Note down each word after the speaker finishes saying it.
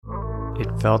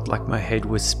It felt like my head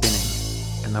was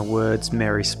spinning, and the words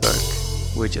Mary spoke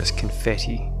were just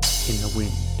confetti in the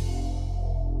wind.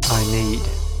 I need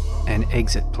an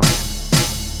exit plan.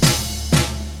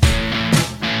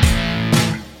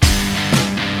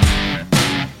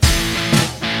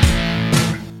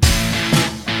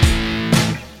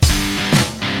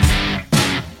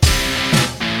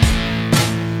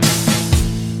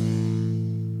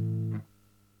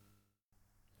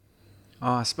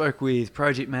 I spoke with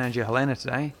project manager Helena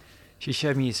today. She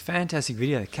showed me his fantastic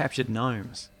video that captured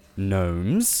gnomes.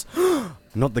 Gnomes?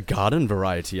 Not the garden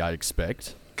variety, I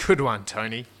expect. Good one,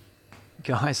 Tony.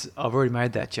 Guys, I've already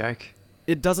made that joke.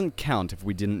 It doesn't count if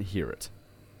we didn't hear it.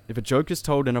 If a joke is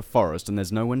told in a forest and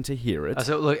there's no one to hear it...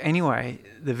 So look, anyway,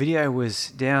 the video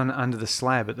was down under the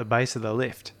slab at the base of the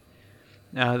lift.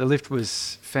 The lift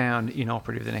was found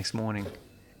inoperative the next morning.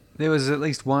 There was at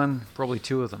least one, probably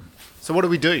two of them. So what do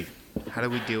we do? How do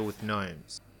we deal with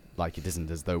gnomes? Like it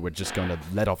isn't as though we're just going to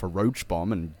let off a roach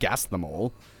bomb and gas them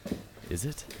all. Is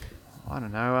it? I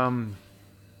don't know,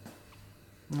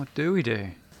 what do we do?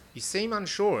 You seem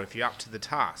unsure if you're up to the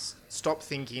task. Stop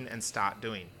thinking and start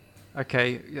doing.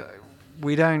 Okay,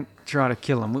 we don't try to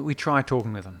kill them. We try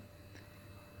talking with them.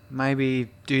 Maybe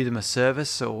do them a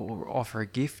service or offer a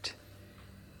gift.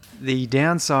 The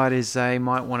downside is they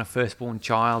might want a firstborn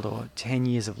child or 10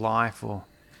 years of life or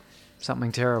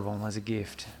something terrible as a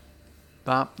gift.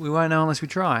 But we won't know unless we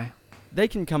try. They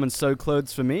can come and sew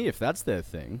clothes for me if that's their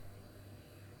thing.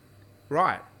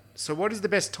 Right. So what is the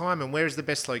best time and where is the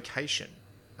best location?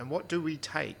 And what do we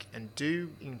take and do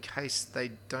in case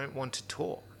they don't want to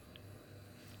talk?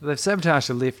 They've sabotaged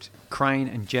the lift, crane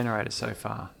and generator so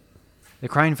far. The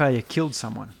crane failure killed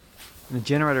someone, and the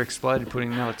generator exploded,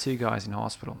 putting another 2 guys in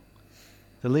hospital.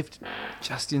 The lift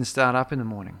just didn't start up in the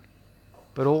morning,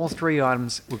 but all 3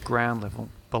 items were ground level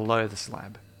below the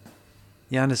slab.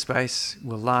 The underspace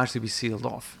will largely be sealed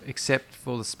off, except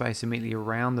for the space immediately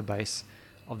around the base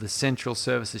of the central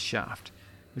services shaft,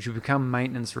 which will become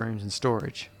maintenance rooms and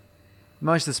storage.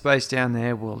 Most of the space down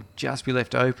there will just be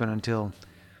left open until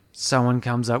someone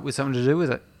comes up with something to do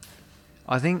with it.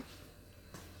 I think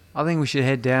we should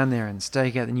head down there and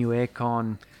stake out the new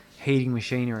aircon heating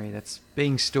machinery that's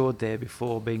being stored there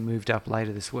before being moved up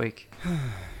later this week.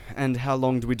 And how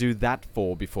long do we do that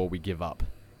for before we give up?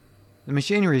 The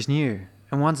machinery is new,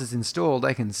 and once it's installed,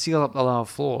 they can seal up the lower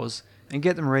floors and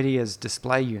get them ready as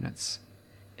display units.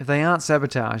 If they aren't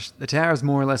sabotaged, the tower is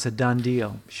more or less a done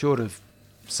deal, short of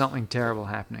something terrible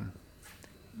happening,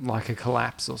 like a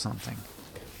collapse or something.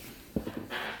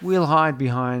 We'll hide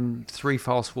behind 3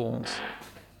 false walls.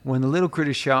 When the little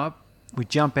critters show up, we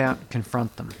jump out and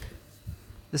confront them.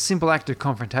 The simple act of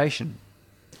confrontation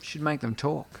should make them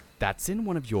talk. That's in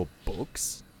one of your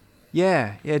books?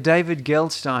 Yeah, David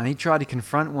Geldstein, he tried to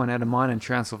confront one at a mine in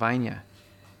Transylvania.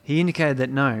 He indicated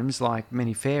that gnomes, like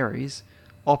many fairies,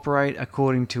 operate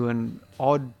according to an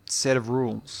odd set of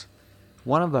rules.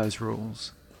 One of those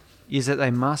rules is that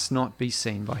they must not be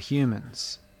seen by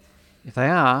humans. If they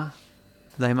are,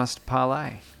 they must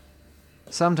parley.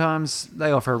 Sometimes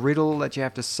they offer a riddle that you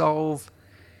have to solve,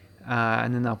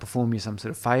 and then they'll perform you some sort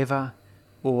of favour,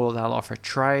 or they'll offer a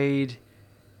trade,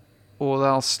 or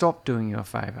they'll stop doing you a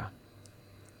favour.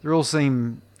 They all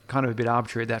seem kind of a bit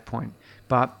arbitrary at that point,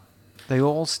 but they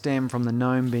all stem from the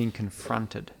gnome being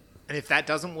confronted. And if that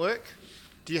doesn't work,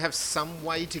 do you have some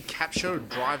way to capture or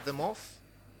drive them off?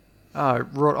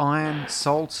 Wrought iron,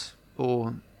 salt,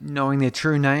 or knowing their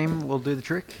true name will do the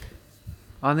trick.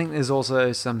 I think there's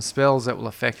also some spells that will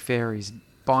affect fairies,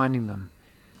 binding them.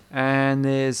 And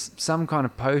there's some kind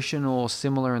of potion or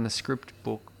similar in the script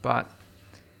book, but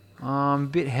I'm a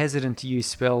bit hesitant to use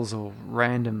spells or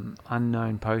random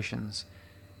unknown potions.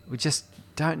 We just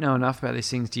don't know enough about these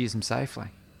things to use them safely.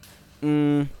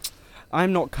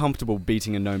 I'm not comfortable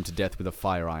beating a gnome to death with a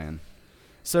fire iron.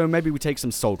 So maybe we take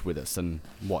some salt with us and,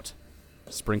 what?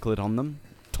 Sprinkle it on them?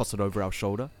 Toss it over our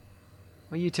shoulder?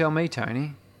 Well, you tell me,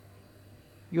 Tony.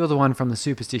 You're the one from the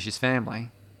superstitious family.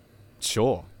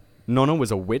 Sure. Nonna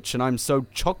was a witch and I'm so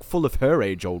chock full of her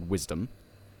age-old wisdom.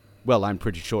 Well, I'm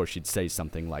pretty sure she'd say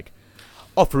something like,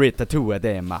 "Offer it to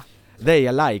them, they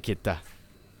like it."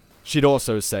 She'd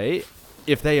also say,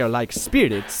 "If they are like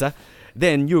spirits,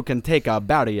 then you can take a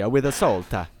barrier with a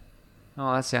salt." Oh,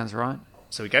 that sounds right.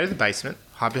 So we go to the basement,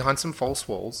 hide behind some false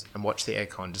walls, and watch the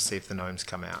aircon to see if the gnomes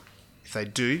come out. If they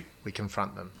do, we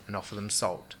confront them and offer them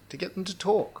salt to get them to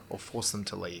talk or force them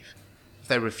to leave. If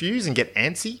they refuse and get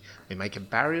antsy, we make a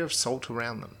barrier of salt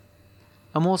around them.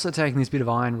 I'm also taking this bit of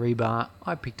iron rebar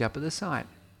I picked up at the site,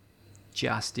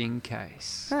 just in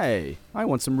case. Hey, I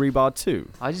want some rebar too.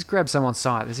 I just grabbed some on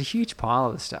site. There's a huge pile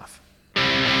of the stuff.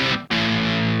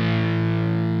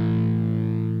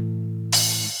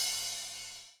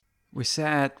 We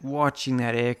sat watching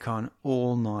that aircon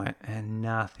all night and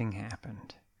nothing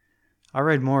happened. I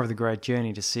read more of The Great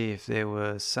Journey to see if there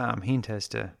was some hint as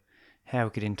to how we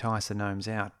could entice the gnomes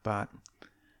out, but I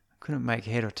couldn't make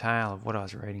head or tail of what I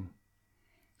was reading.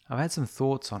 I've had some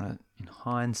thoughts on it in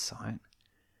hindsight,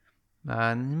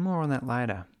 but more on that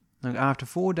later. Look, after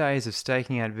 4 days of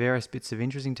staking out various bits of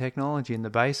interesting technology in the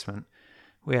basement,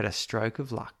 we had a stroke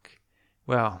of luck.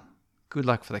 Well, good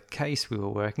luck for the case we were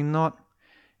working, not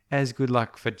as good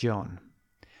luck for John.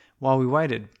 While we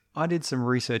waited, I did some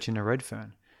research into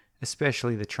Redfern,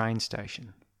 especially the train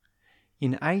station.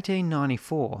 In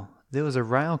 1894, there was a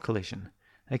rail collision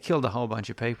that killed a whole bunch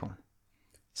of people.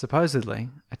 Supposedly,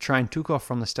 a train took off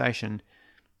from the station,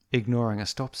 ignoring a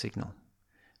stop signal.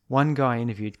 One guy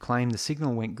interviewed claimed the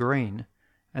signal went green,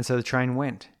 and so the train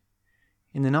went.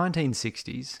 In the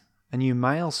 1960s, a new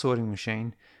mail sorting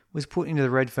machine was put into the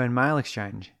Redfern Mail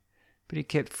Exchange, but it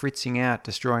kept fritzing out,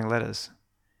 destroying letters.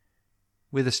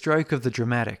 With a stroke of the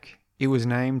dramatic, it was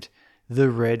named the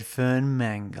Redfern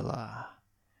Mangler.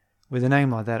 With a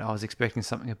name like that, I was expecting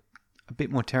something a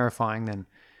bit more terrifying than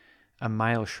a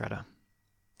mail shredder.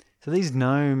 So these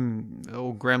gnome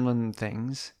or gremlin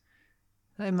things,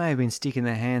 they may have been sticking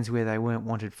their hands where they weren't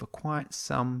wanted for quite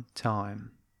some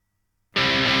time.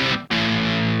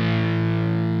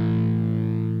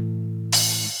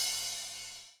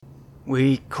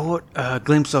 We caught a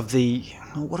glimpse of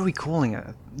what are we calling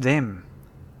it? Them.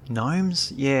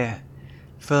 Gnomes? Yeah.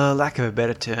 For lack of a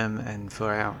better term, and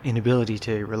for our inability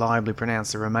to reliably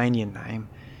pronounce the Romanian name,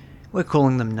 we're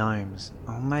calling them gnomes.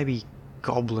 Or maybe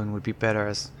goblin would be better,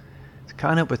 as I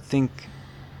can't help but think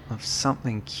of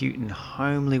something cute and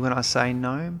homely when I say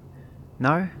gnome.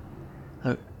 No?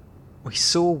 Look, we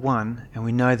saw one, and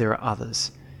we know there are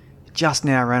others. It just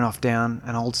now ran off down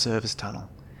an old service tunnel.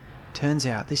 Turns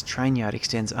out this train yard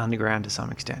extends underground to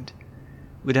some extent.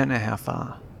 We don't know how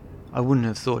far. I wouldn't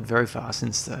have thought very far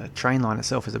since the train line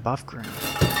itself is above ground.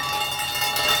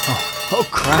 Oh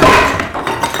crap!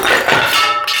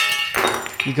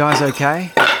 You guys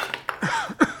okay?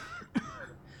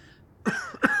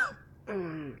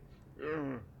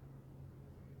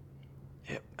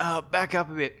 Yep. Back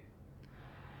up a bit.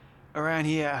 Around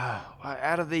here,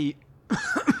 out of the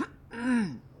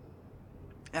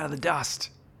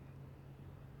dust.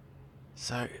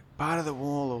 So part of the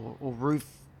wall or roof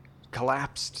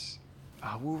collapsed.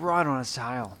 We're right on its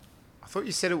tail. I thought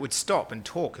you said it would stop and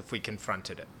talk if we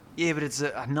confronted it. Yeah, but it's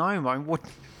a gnome. I mean,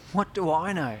 what do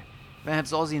I know?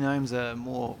 Perhaps Aussie gnomes are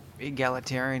more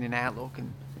egalitarian in outlook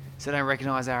and so don't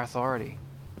recognise our authority.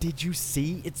 Did you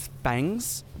see its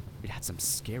fangs? It had some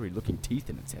scary looking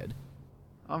teeth in its head.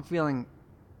 I'm feeling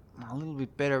a little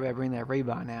bit better about bringing that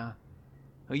rebar now.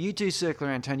 Well, you two circle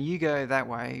around, Tony. You go that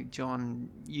way. John,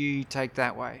 you take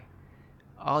that way.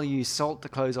 I'll use salt to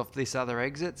close off this other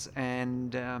exits,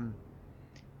 and then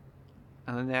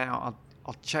now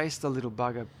I'll chase the little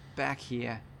bugger back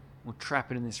here. We'll trap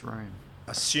it in this room.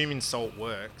 Assuming salt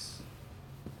works.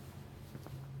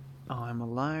 I'm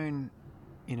alone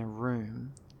in a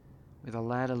room with a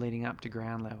ladder leading up to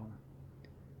ground level.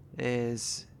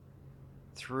 There's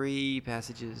 3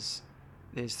 passages.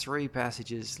 There's 3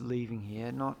 passages leaving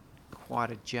here, not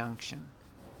quite a junction.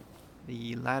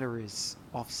 The ladder is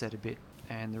offset a bit,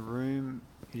 and the room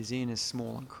it is in is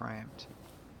small and cramped.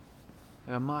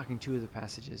 I'm marking 2 of the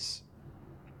passages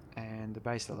and the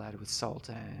base of the ladder with salt,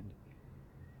 and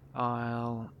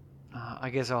I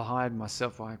guess I'll hide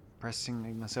myself by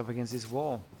pressing myself against this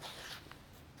wall.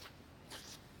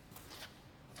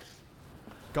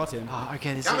 Got him. Oh,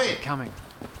 okay, there's Coming. it coming.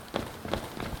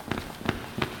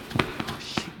 Oh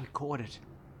shit, we caught it.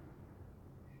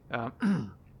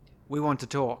 We want to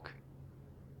talk.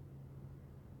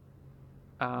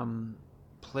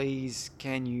 Please,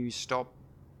 can you stop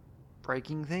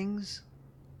breaking things?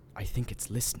 I think it's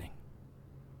listening.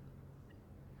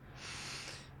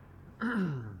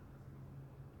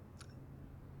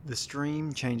 The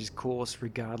stream changes course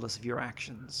regardless of your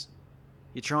actions.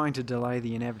 You're trying to delay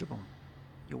the inevitable.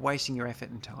 You're wasting your effort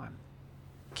and time.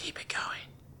 Keep it going.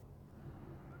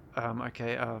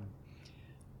 Okay,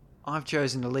 I've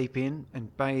chosen to leap in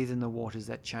and bathe in the waters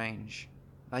that change.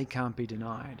 They can't be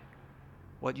denied.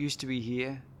 What used to be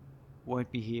here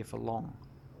won't be here for long.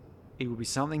 It will be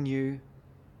something new,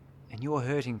 and you're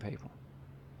hurting people.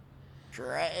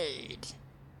 Trade.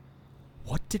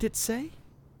 What did it say?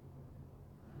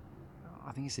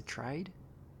 I think it's a trade.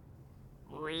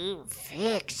 We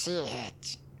fix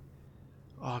it.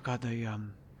 Oh god, the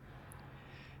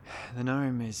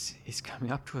gnome is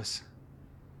coming up to us.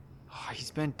 Oh,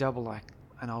 he's bent double like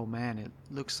an old man. It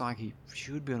looks like he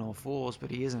should be on all fours,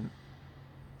 but he isn't.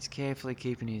 He's carefully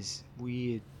keeping his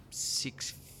weird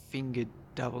 6-fingered,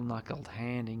 double-knuckled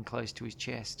hand in close to his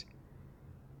chest.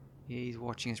 He's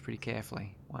watching us pretty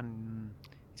carefully.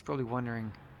 He's probably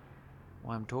wondering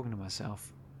why I'm talking to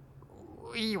myself.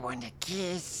 We want a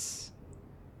kiss.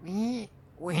 We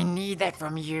need that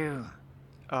from you.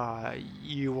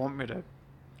 You want me to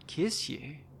kiss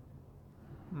you?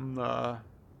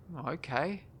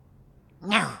 Okay.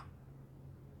 No.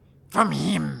 From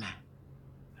him.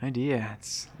 Oh dear,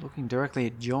 it's looking directly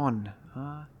at John.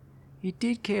 He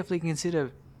did carefully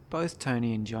consider both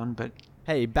Tony and John, but...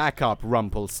 Hey, back up,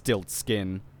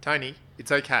 Rumpelstiltskin. Tony,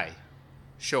 it's okay.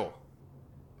 Sure.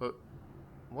 But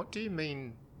what do you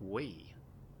mean, we?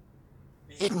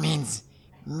 It means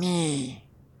me.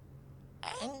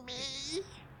 And me.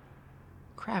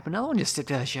 Crap, another one just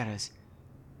stepped out of the shadows.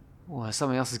 Oh,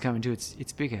 something else is coming too.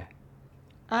 It's bigger.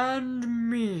 And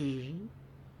me.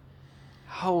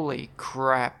 Holy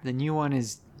crap, the new one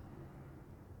is...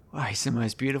 Well, he's the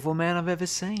most beautiful man I've ever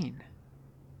seen.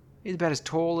 He's about as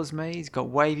tall as me, he's got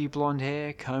wavy blonde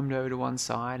hair combed over to one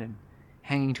side and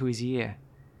hanging to his ear.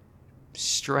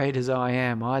 Straight as I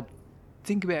am, I'd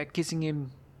think about kissing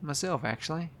him myself,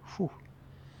 actually. Whew.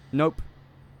 Nope.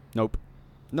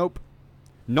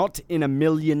 Not in a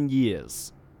million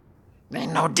years.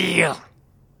 Ain't no deal.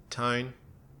 Tone,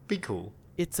 be cool.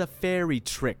 It's a fairy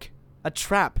trick. A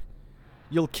trap.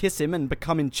 You'll kiss him and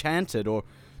become enchanted or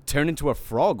turn into a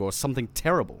frog or something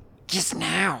terrible. Kiss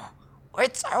now.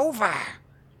 It's over.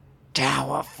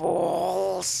 Tower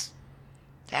falls.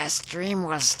 The stream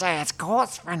will stay its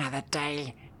course for another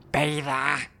day,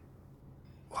 bather.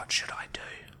 What should I do?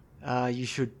 You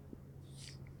should...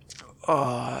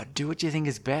 do what you think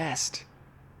is best.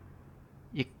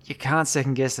 You can't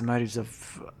second guess the motives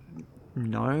of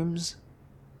gnomes.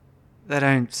 They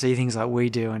don't see things like we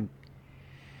do and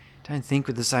don't think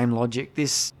with the same logic.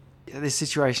 This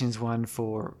situation is one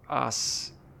for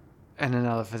us and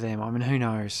another for them. I mean, who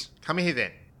knows? Come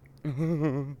here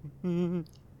then.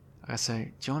 Okay, so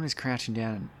John is crouching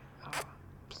down and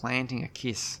planting a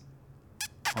kiss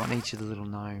on each of the little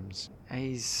gnomes.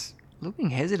 He's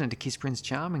looking hesitant to kiss Prince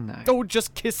Charming, though. Oh,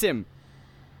 just kiss him.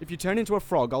 If you turn into a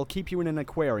frog, I'll keep you in an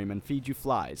aquarium and feed you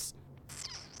flies.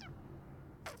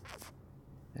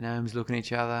 The gnomes look at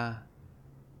each other.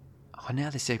 Oh,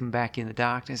 now they're stepping back in the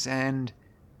darkness and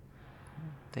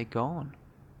they're gone.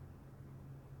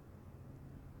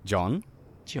 John?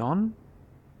 John?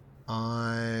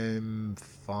 I'm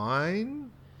fine.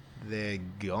 They're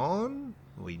gone.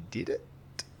 We did it.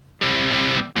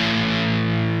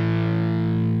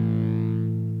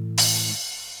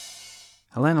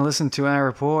 Helena listened to our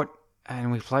report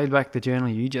and we played back the journal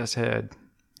you just heard.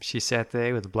 She sat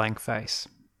there with a blank face,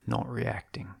 not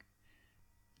reacting.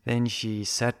 Then she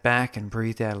sat back and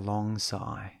breathed out a long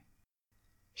sigh.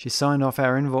 She signed off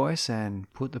our invoice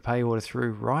and put the pay order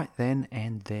through right then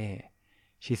and there.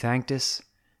 She thanked us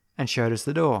and showed us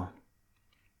the door.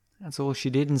 That's all she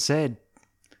did and said.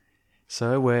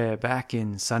 So we're back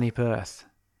in sunny Perth.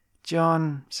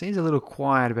 John seems a little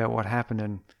quiet about what happened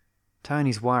and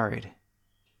Tony's worried.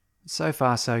 So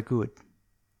far so good.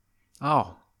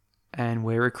 Oh, and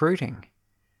we're recruiting.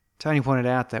 Tony pointed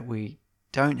out that we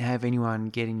don't have anyone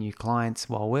getting new clients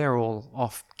while we're all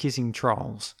off kissing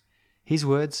trolls. His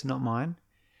words, not mine.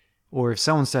 Or if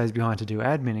someone stays behind to do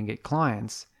admin and get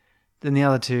clients, then the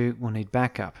other two will need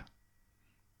backup.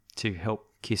 To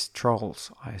help kiss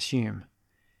trolls, I assume.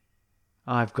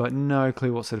 I've got no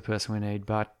clue what sort of person we need,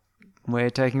 but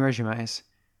we're taking resumes.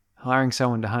 Hiring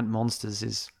someone to hunt monsters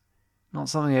is not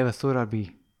something I ever thought I'd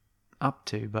be up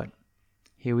to, but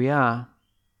here we are.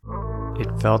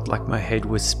 It felt like my head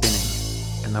was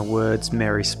spinning, and the words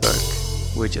Mary spoke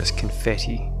were just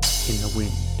confetti in the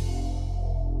wind.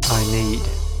 I need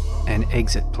an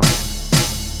exit plan.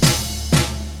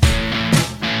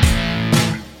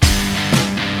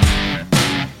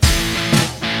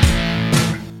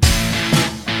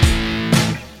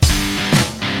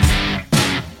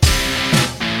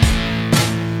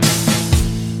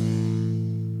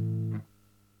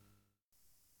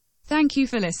 Thank you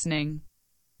for listening.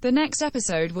 The next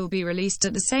episode will be released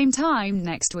at the same time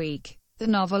next week. The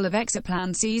novel of Exit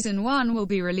Plan Season 1 will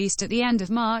be released at the end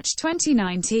of March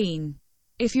 2019.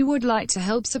 If you would like to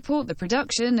help support the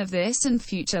production of this and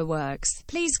future works,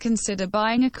 please consider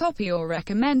buying a copy or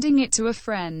recommending it to a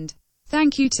friend.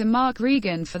 Thank you to Mark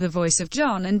Regan for the voice of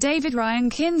John and David Ryan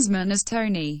Kinsman as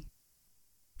Tony.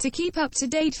 To keep up to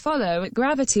date, follow at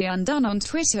Gravity Undone on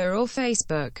Twitter or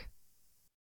Facebook.